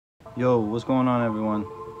Yo, what's going on, everyone?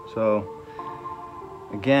 So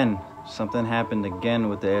again, something happened again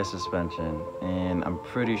with the air suspension, and I'm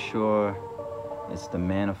pretty sure it's the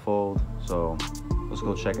manifold. So let's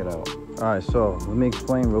go check it out. All right, so let me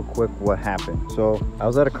explain real quick what happened. So I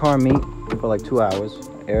was at a car meet for like 2 hours,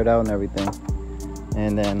 aired out and everything,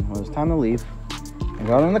 and then when it was time to leave, I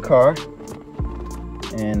got in the car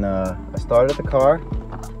and I started the car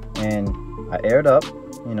and I aired up,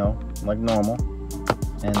 you know, like normal.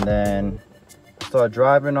 And then I started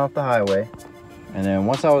driving off the highway. And then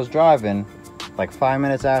once I was driving, like 5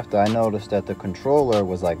 minutes after, I noticed that the controller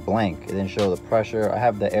was like blank. It didn't show the pressure. I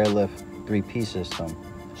have the Airlift 3P system,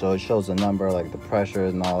 so it shows the number, like the pressure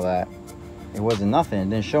and all that. It wasn't nothing. It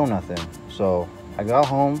didn't show nothing. So I got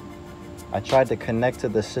home. I tried to connect to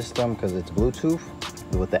the system because it's Bluetooth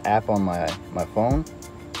with the app on my phone.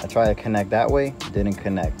 I tried to connect that way. It didn't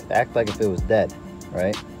connect. It acted like if it was dead,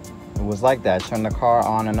 right? It was like that. I turned the car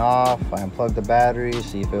on and off. I unplugged the battery,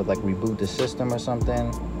 see if it would like reboot the system or something.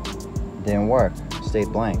 It didn't work. It stayed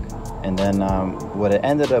blank. And then what it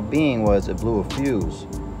ended up being was it blew a fuse.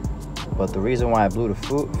 But the reason why I blew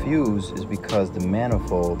the fuse is because the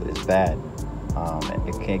manifold is bad.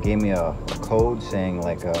 It gave me a code saying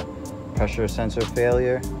like a pressure sensor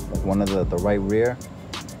failure, like one of the right rear.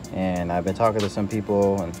 And I've been talking to some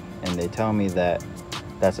people and they tell me that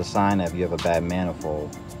that's a sign that you have a bad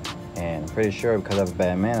manifold. And I'm pretty sure because I have a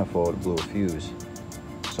bad manifold, it blew a fuse.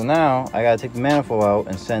 So now I gotta take the manifold out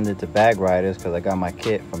and send it to Bag Riders because I got my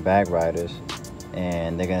kit from Bag Riders,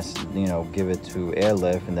 and they're gonna, you know, give it to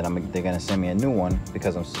Airlift, and then they're gonna send me a new one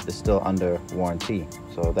because it's still under warranty.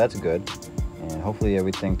 So that's good, and hopefully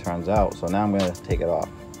everything turns out. So now I'm gonna take it off.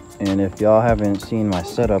 And if y'all haven't seen my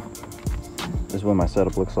setup, this is what my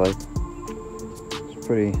setup looks like. It's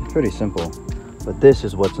pretty simple, but this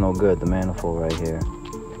is what's no good, the manifold right here.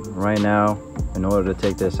 Right now, in order to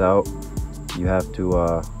take this out, you have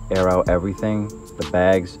to air out everything, the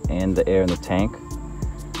bags and the air in the tank,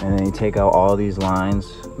 and then you take out all these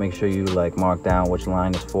lines. Make sure you like mark down which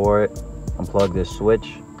line is for it. Unplug this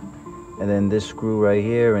switch, and then this screw right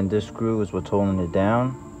here and this screw is what's holding it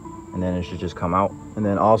down, and then it should just come out. And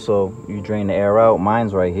then also you drain the air out.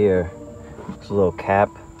 Mine's right here. It's a little cap.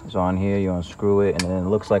 It's on here. You unscrew it, and then it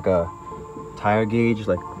looks like a tire gauge.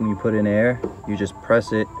 Like when you put in air, you just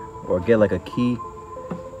press it or get like a key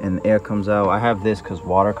and the air comes out. I have this because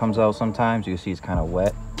water comes out sometimes. You can see it's kind of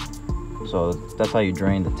wet, so that's how you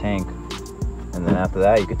drain the tank. And then after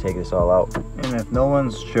that, you can take this all out. And if no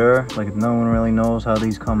one's sure, like if no one really knows how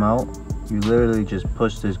these come out, you literally just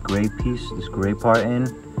push this gray piece, this gray part in,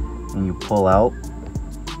 and you pull out,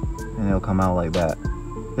 and it'll come out like that.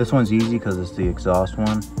 This one's easy because it's the exhaust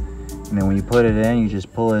one. And then when you put it in, you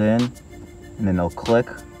just pull it in, and then it'll click,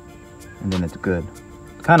 and then it's good.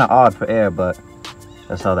 Kind of odd for air, but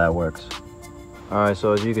that's how that works. All right,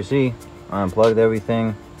 so as you can see, I unplugged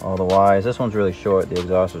everything, all the wires. This one's really short. The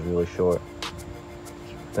exhaust is really short.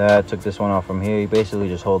 I took this one off from here. You basically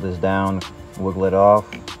just hold this down, wiggle it off.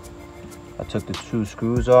 I took the 2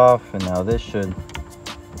 screws off, and now this should,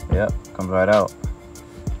 yep, comes right out.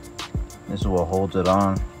 This is what holds it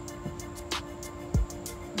on.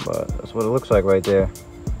 But that's what it looks like right there.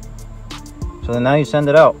 So then now you send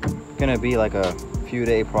it out. It's gonna be like a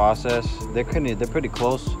few-day process. They're pretty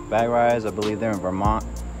close. Bag Riders, I believe they're in Vermont.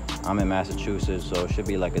 I'm in Massachusetts, so it should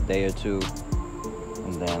be like a day or two.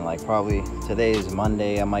 And then like probably today is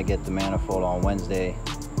Monday, I might get the manifold on Wednesday,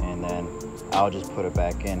 and then I'll just put it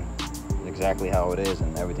back in exactly how it is,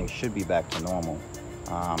 and everything should be back to normal.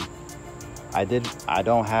 I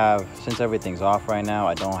don't have, since everything's off right now,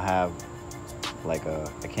 I don't have like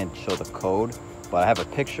I can't show the code, but I have a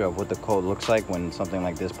picture of what the code looks like when something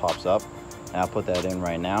like this pops up. And I'll put that in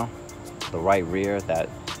right now. The right rear, that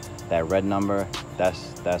red number,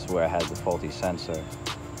 that's where it has the faulty sensor.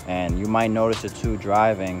 And you might notice it too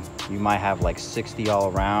driving. You might have like 60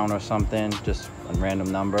 all around or something, just a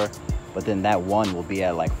random number. But then that one will be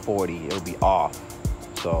at like 40. It'll be off.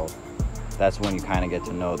 So that's when you kind of get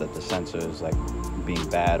to know that the sensor is like being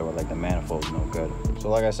bad, or like the manifold's no good. So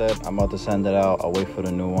like I said, I'm about to send it out. I'll wait for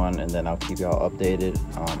the new one, and then I'll keep y'all updated.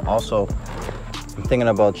 Also, I'm thinking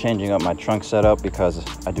about changing up my trunk setup because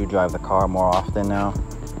I do drive the car more often now,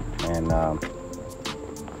 and I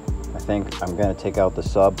think I'm gonna take out the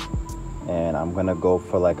sub and I'm gonna go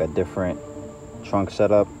for like a different trunk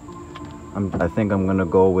setup. I think I'm gonna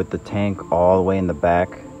go with the tank all the way in the back,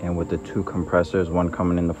 and with the 2 compressors, one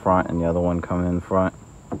coming in the front and the other one coming in the front.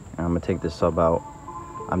 And I'm gonna take the sub out.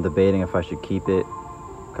 I'm debating if I should keep it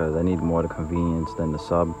because I need more the convenience than the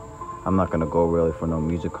sub. I'm not gonna go really for no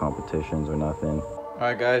music competitions or nothing. All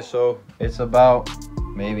right guys, so it's about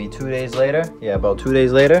maybe 2 days later. Yeah, about 2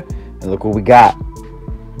 days later. And look what we got.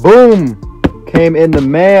 Boom! Came in the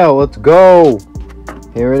mail. Let's go.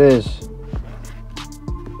 Here it is.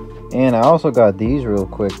 And I also got these real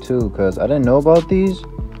quick too, because I didn't know about these.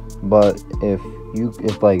 But if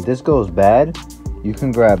like this goes bad, you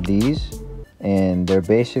can grab these, and they're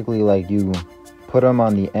basically like, you put them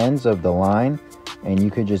on the ends of the line and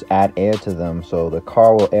you could just add air to them, so the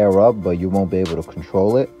car will air up but you won't be able to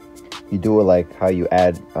control it. You do it like how you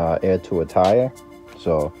add air to a tire.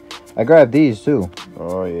 So I grabbed these too.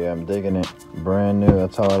 Oh yeah, I'm digging it. Brand new,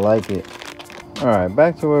 that's how I like it. All right,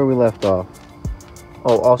 back to where we left off.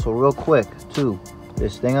 Oh, also real quick too,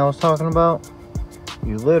 this thing I was talking about,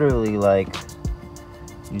 you literally like,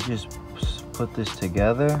 you just put this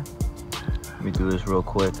together. Let me do this real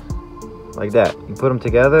quick. Like that. You put them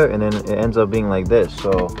together and then it ends up being like this.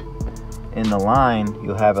 So in the line,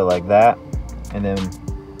 you'll have it like that. And then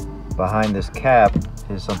behind this cap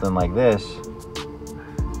is something like this.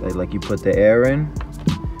 Like you put the air in.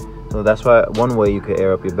 So that's why one way you could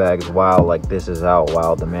air up your bags while like this is out,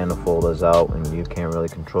 while the manifold is out and you can't really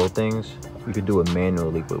control things. You could do it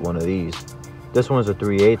manually with one of these. This one's a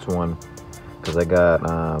 3/8 one because I got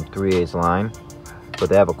 3/8 line, but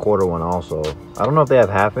they have a quarter one also. I don't know if they have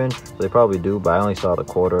half inch, they probably do, but I only saw the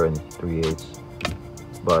quarter and 3/8.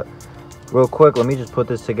 But real quick, let me just put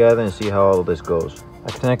this together and see how all of this goes.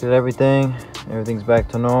 I connected everything. Everything's back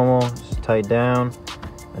to normal. It's tight down.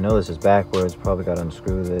 I know this is backwards, probably got to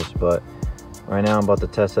unscrew this, but right now I'm about to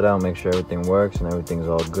test it out, make sure everything works and everything's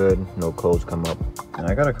all good, no codes come up. And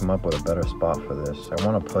I gotta come up with a better spot for this. I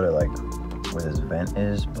want to put it like where this vent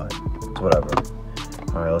is, but it's whatever.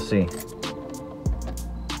 All right, let's see.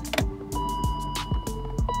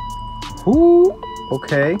 Ooh,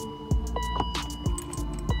 okay.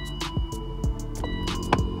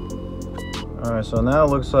 All right, so now it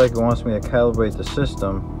looks like it wants me to calibrate the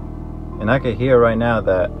system. And I can hear right now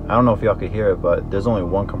that, I don't know if y'all can hear it, but there's only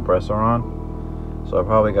one compressor on. So I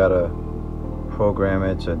probably gotta program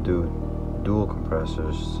it to do dual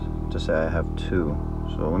compressors to say I have two.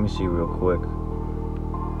 So let me see real quick.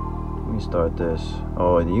 Let me start this.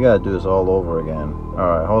 Oh, you gotta do this all over again.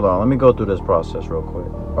 All right, hold on. Let me go through this process real quick.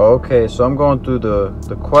 Okay, so I'm going through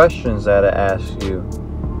the questions that it asks you.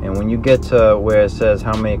 And when you get to where it says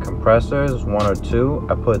how many compressors, 1 or 2,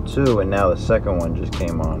 I put 2 and now the second one just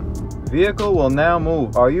came on. Vehicle will now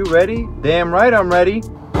move. Are you ready? Damn right I'm ready.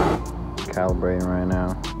 Calibrating right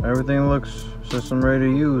now. Everything looks system ready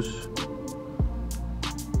to use.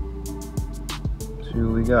 See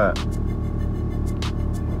what we got.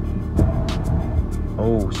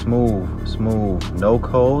 Oh, smooth, smooth. No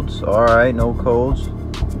codes. All right, no codes.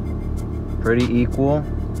 Pretty equal.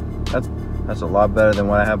 That's a lot better than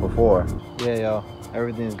what I had before. Yeah, y'all.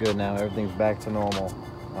 Everything's good now. Everything's back to normal.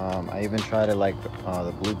 I even tried it like the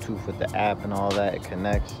Bluetooth with the app and all that. It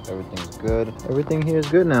connects. Everything's good. Everything here is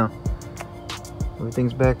good now.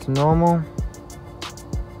 Everything's back to normal.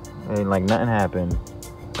 And like nothing happened.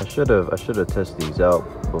 I should have tested these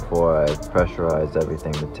out before I pressurized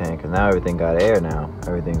everything, the tank, and now everything got air now.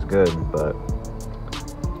 Everything's good, but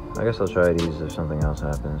I guess I'll try these if something else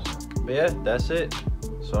happens. But yeah, that's it.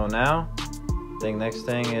 So now, I think next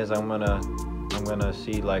thing is I'm gonna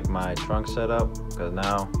see like my trunk setup, because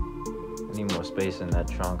now I need more space in that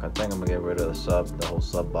trunk. I think I'm gonna get rid of the sub, the whole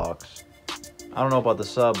sub box. I don't know about the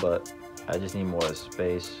sub, but I just need more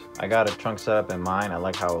space. I got a trunk setup in mind. I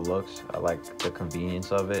like how it looks. I like the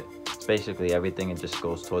convenience of it. It's basically everything, it just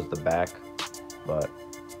goes towards the back. But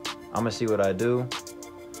I'm gonna see what I do.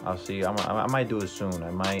 I'll see. I might do it soon.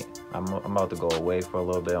 I'm about to go away for a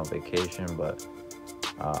little bit on vacation, but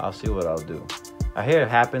I'll see what I'll do. I hear it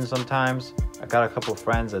happens sometimes. I got a couple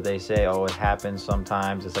friends that they say, oh, it happens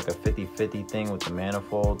sometimes. It's like a 50-50 thing with the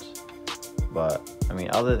manifolds. But I mean,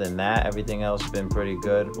 other than that, everything else has been pretty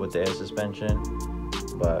good with the air suspension.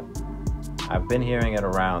 But I've been hearing it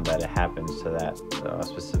around that it happens to that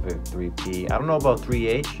specific 3P. I don't know about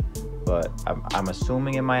 3H, but I'm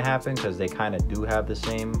assuming it might happen because they kind of do have the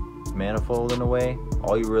same manifold in a way.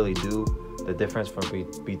 All you really do, the difference between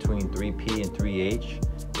 3P and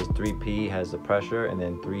 3H is 3P has the pressure and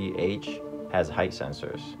then 3H has height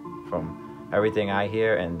sensors. From everything I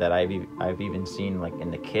hear and that I've even seen like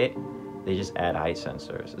in the kit, they just add height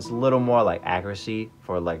sensors. It's a little more like accuracy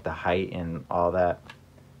for like the height and all that.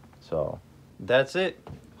 So that's it.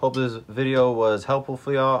 Hope this video was helpful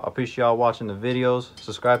for y'all. I appreciate y'all watching the videos.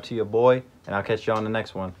 Subscribe to your boy, and I'll catch you on the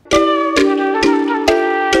next one.